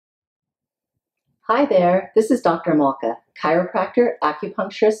Hi there, this is Dr. Malka, chiropractor,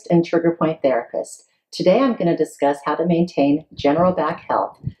 acupuncturist, and trigger point therapist. Today I'm going to discuss how to maintain general back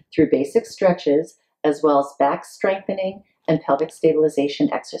health through basic stretches as well as back strengthening and pelvic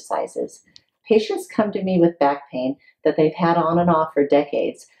stabilization exercises. Patients come to me with back pain that they've had on and off for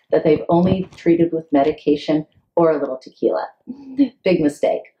decades, that they've only treated with medication or a little tequila. Big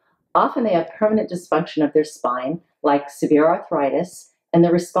mistake. Often they have permanent dysfunction of their spine, like severe arthritis, and the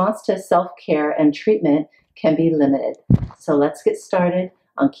response to self-care and treatment can be limited. So let's get started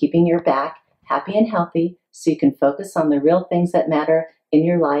on keeping your back happy and healthy so you can focus on the real things that matter in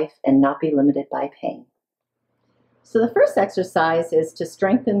your life and not be limited by pain. So the first exercise is to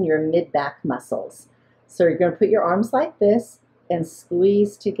strengthen your mid-back muscles. So you're going to put your arms like this and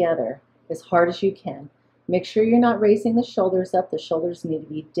squeeze together as hard as you can. Make sure you're not raising the shoulders up. The shoulders need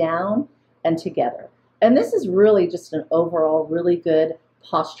to be down and together. And this is really just an overall really good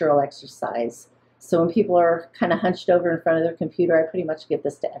postural exercise. So when people are kind of hunched over in front of their computer, I pretty much give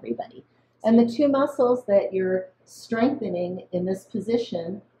this to everybody. And the two muscles that you're strengthening in this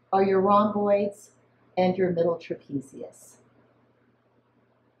position are your rhomboids and your middle trapezius.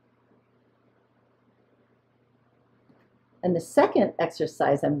 And the second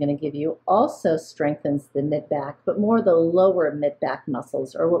exercise I'm going to give you also strengthens the mid-back, but more the lower mid-back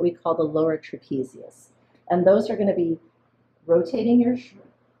muscles, or what we call the lower trapezius. And those are going to be rotating your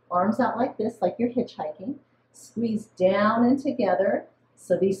arms out like this, like you're hitchhiking. Squeeze down and together.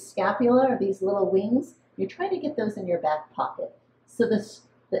 So these scapula, or these little wings, you're trying to get those in your back pocket. So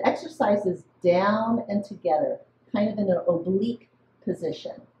the exercise is down and together, kind of in an oblique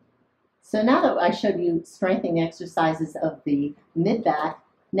position. So now that I showed you strengthening exercises of the mid-back,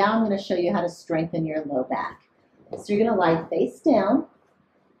 now I'm going to show you how to strengthen your low back. So you're going to lie face down,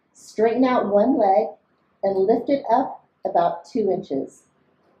 straighten out one leg, and lift it up about 2 inches.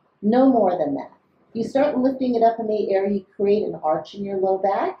 No more than that. If you start lifting it up in the air, you create an arch in your low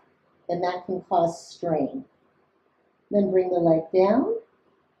back, and that can cause strain. Then bring the leg down,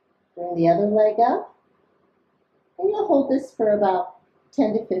 bring the other leg up, and you'll hold this for about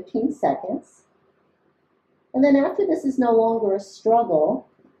 10 to 15 seconds. And then after this is no longer a struggle,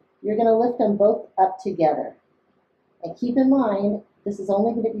 you're going to lift them both up together. And keep in mind, this is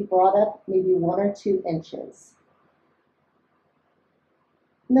only going to be brought up maybe 1 or 2 inches.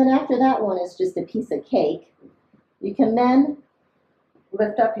 And then after that one is just a piece of cake. You can then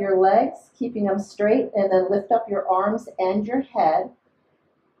lift up your legs, keeping them straight, and then lift up your arms and your head.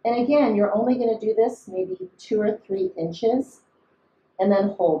 And again, you're only going to do this maybe 2 or 3 inches, and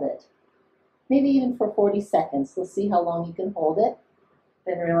then hold it. Maybe even for 40 seconds. We'll see how long you can hold it.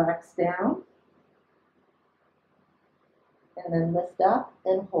 Then relax down. And then lift up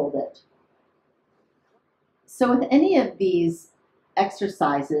and hold it. So with any of these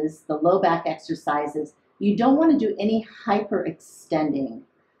exercises, the low back exercises, you don't want to do any hyperextending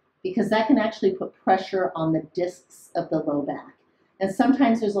because that can actually put pressure on the discs of the low back. And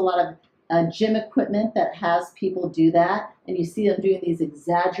sometimes there's a lot of gym equipment that has people do that, and you see them doing these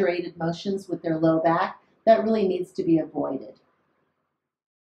exaggerated motions with their low back. That really needs to be avoided.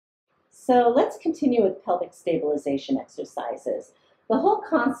 So let's continue with pelvic stabilization exercises. The whole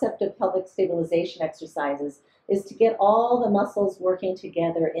concept of pelvic stabilization exercises is to get all the muscles working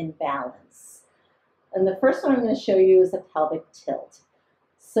together in balance. And the first one I'm going to show you is a pelvic tilt.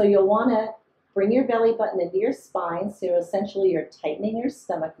 So you'll want to bring your belly button into your spine, so essentially you're tightening your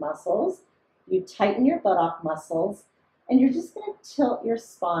stomach muscles, you tighten your buttock muscles, and you're just going to tilt your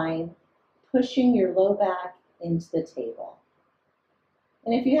spine, pushing your low back into the table.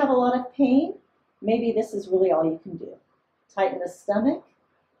 And if you have a lot of pain, maybe this is really all you can do. Tighten the stomach,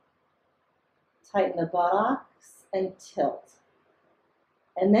 tighten the buttocks, and tilt.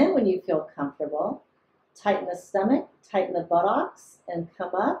 And then when you feel comfortable, tighten the stomach, tighten the buttocks, and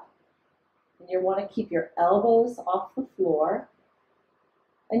come up. And you want to keep your elbows off the floor.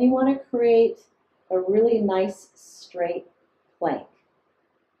 And you want to create a really nice straight plank.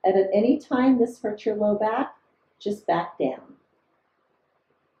 And at any time this hurts your low back, just back down.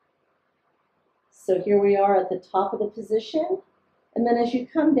 So here we are at the top of the position. And then as you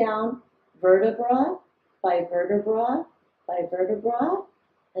come down, vertebra by vertebra by vertebra,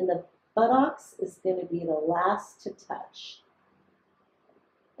 and the buttocks is going to be the last to touch.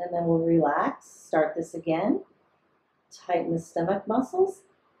 And then we'll relax, start this again. Tighten the stomach muscles,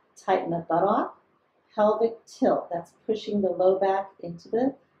 tighten the buttock, pelvic tilt. That's pushing the low back into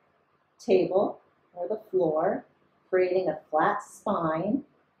the table or the floor, creating a flat spine.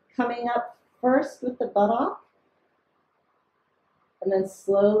 Coming up first with the buttock, and then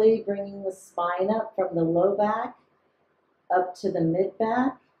slowly bringing the spine up from the low back up to the mid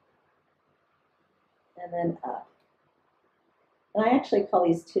back, and then up. And I actually call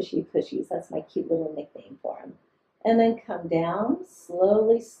these tushy pushies. That's my cute little nickname for them. And then come down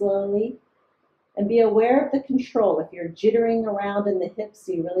slowly, slowly. And be aware of the control. If you're jittering around in the hips,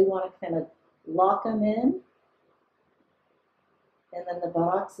 you really want to kind of lock them in. And then the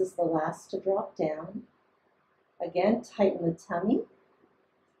buttocks is the last to drop down. Again, tighten the tummy,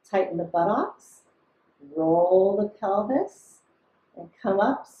 tighten the buttocks, roll the pelvis, and come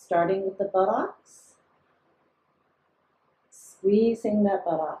up, starting with the buttocks, squeezing that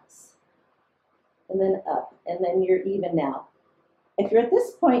buttocks, and then up, and then you're even now. If you're at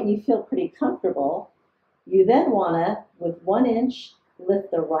this point and you feel pretty comfortable, you then want to, with 1 inch,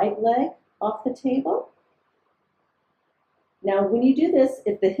 lift the right leg off the table. Now, when you do this,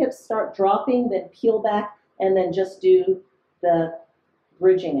 if the hips start dropping, then peel back and then just do the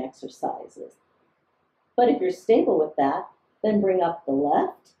bridging exercises. But if you're stable with that, then bring up the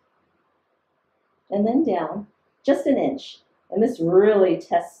left and then down just 1 inch. And this really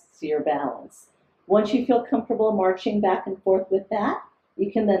tests your balance. Once you feel comfortable marching back and forth with that,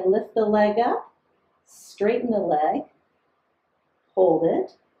 you can then lift the leg up, straighten the leg, hold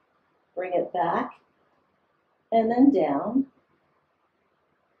it, bring it back, and then down,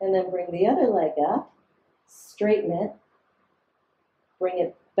 and then bring the other leg up, straighten it, bring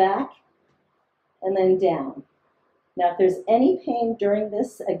it back, and then down. Now, if there's any pain during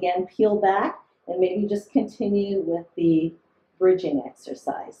this, again, peel back and maybe just continue with the bridging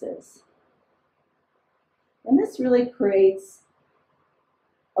exercises. And this really creates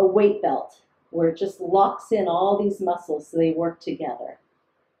a weight belt where it just locks in all these muscles so they work together.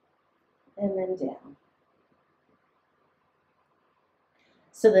 And then down.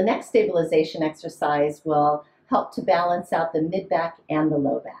 So the next stabilization exercise will help to balance out the mid-back and the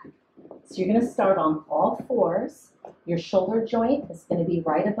low back. So you're going to start on all fours. Your shoulder joint is going to be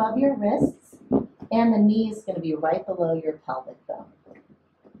right above your wrists, and the knee is going to be right below your pelvic bone.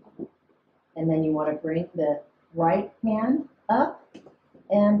 And then you want to bring the right hand up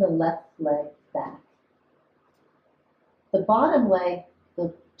and the left leg back. The bottom leg,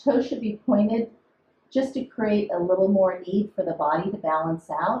 the toe should be pointed just to create a little more need for the body to balance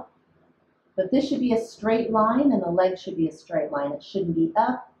out. But this should be a straight line and the leg should be a straight line. It shouldn't be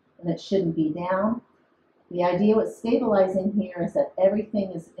up and it shouldn't be down. The idea with stabilizing here is that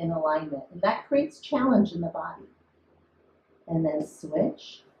everything is in alignment, and that creates challenge in the body. And then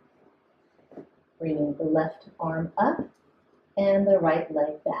switch, bringing the left arm up and the right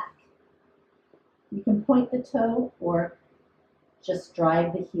leg back. You can point the toe or just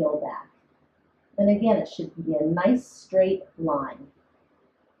drive the heel back. And again, it should be a nice straight line.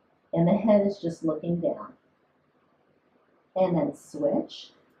 And the head is just looking down. And then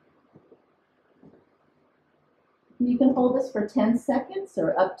switch. You can hold this for 10 seconds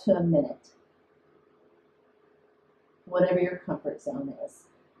or up to a minute, whatever your comfort zone is.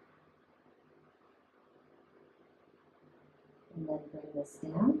 And then bring this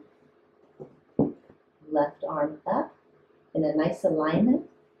down. Left arm up in a nice alignment.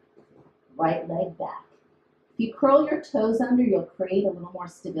 Right leg back. If you curl your toes under, you'll create a little more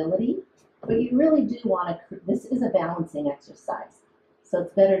stability, but you really do want to, this is a balancing exercise, so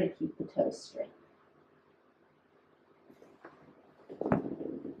it's better to keep the toes straight.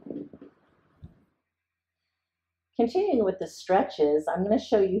 Continuing with the stretches, I'm going to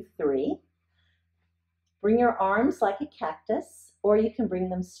show you 3. Bring your arms like a cactus, or you can bring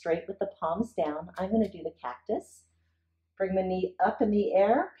them straight with the palms down. I'm going to do the cactus. Bring the knee up in the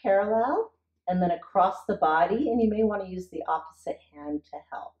air, parallel, and then across the body, and you may want to use the opposite hand to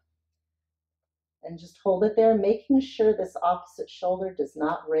help. And just hold it there, making sure this opposite shoulder does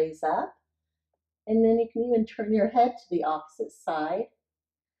not raise up. And then you can even turn your head to the opposite side.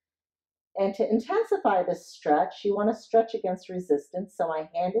 And to intensify this stretch, you want to stretch against resistance, so my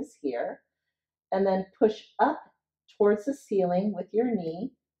hand is here. And then push up towards the ceiling with your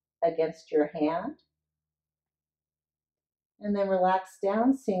knee against your hand. And then relax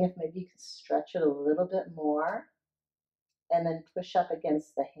down, seeing if maybe you can stretch it a little bit more. And then push up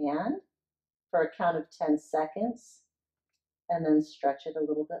against the hand for a count of 10 seconds. And then stretch it a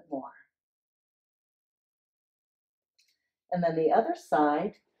little bit more. And then the other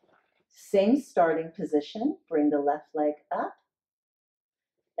side, same starting position. Bring the left leg up.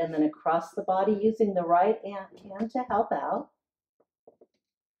 And then across the body using the right hand to help out.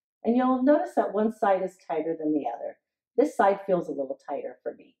 And you'll notice that one side is tighter than the other. This side feels a little tighter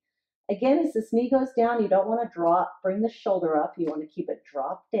for me. Again, as this knee goes down, you don't want to bring the shoulder up. You want to keep it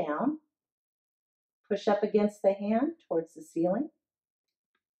dropped down. Push up against the hand towards the ceiling.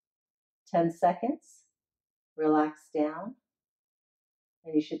 10 seconds. Relax down.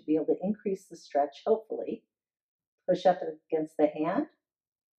 And you should be able to increase the stretch, hopefully. Push up against the hand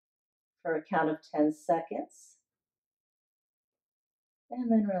for a count of 10 seconds.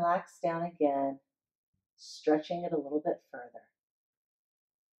 And then relax down again, stretching it a little bit further.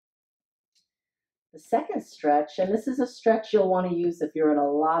 The second stretch, and this is a stretch you'll want to use if you're in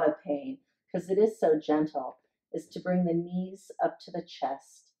a lot of pain because it is so gentle, is to bring the knees up to the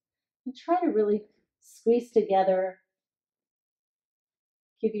chest and try to really squeeze together.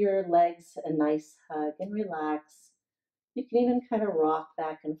 Give your legs a nice hug and relax. You can even kind of rock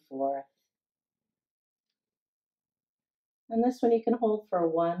back and forth. And this one you can hold for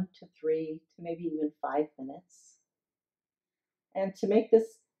 1 to 3 to maybe even 5 minutes. And to make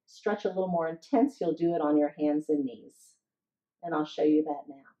this stretch a little more intense, you'll do it on your hands and knees. And I'll show you that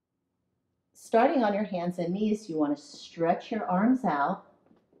now. Starting on your hands and knees, you want to stretch your arms out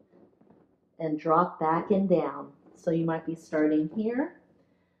and drop back and down. So you might be starting here.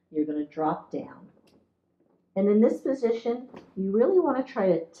 You're going to drop down. And in this position, you really want to try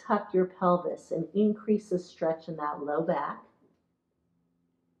to tuck your pelvis and increase the stretch in that low back.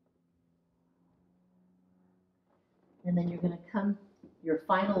 And then you're going to come your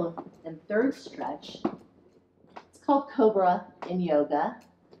final and third stretch. It's called Cobra in yoga.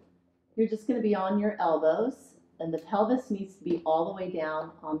 You're just going to be on your elbows, and the pelvis needs to be all the way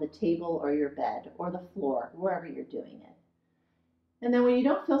down on the table or your bed or the floor, wherever you're doing it. And then when you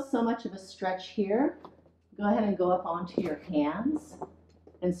don't feel so much of a stretch here, go ahead and go up onto your hands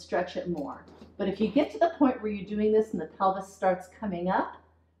and stretch it more. But if you get to the point where you're doing this and the pelvis starts coming up,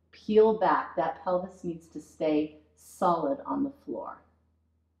 peel back. That pelvis needs to stay solid on the floor.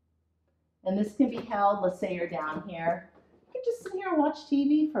 And this can be held, let's say you're down here. You can just sit here and watch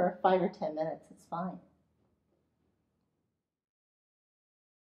TV for 5 or 10 minutes. It's fine.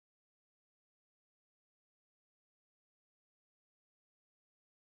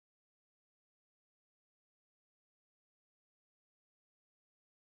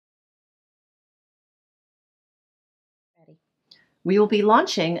 Ready. We will be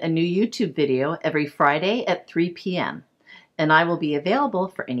launching a new YouTube video every Friday at 3 p.m. and I will be available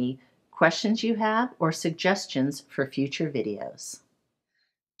for any questions you have or suggestions for future videos.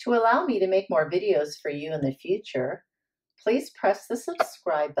 To allow me to make more videos for you in the future, please press the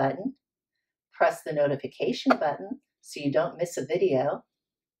subscribe button, press the notification button so you don't miss a video,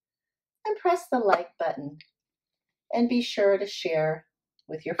 and press the like button, and be sure to share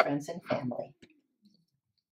with your friends and family.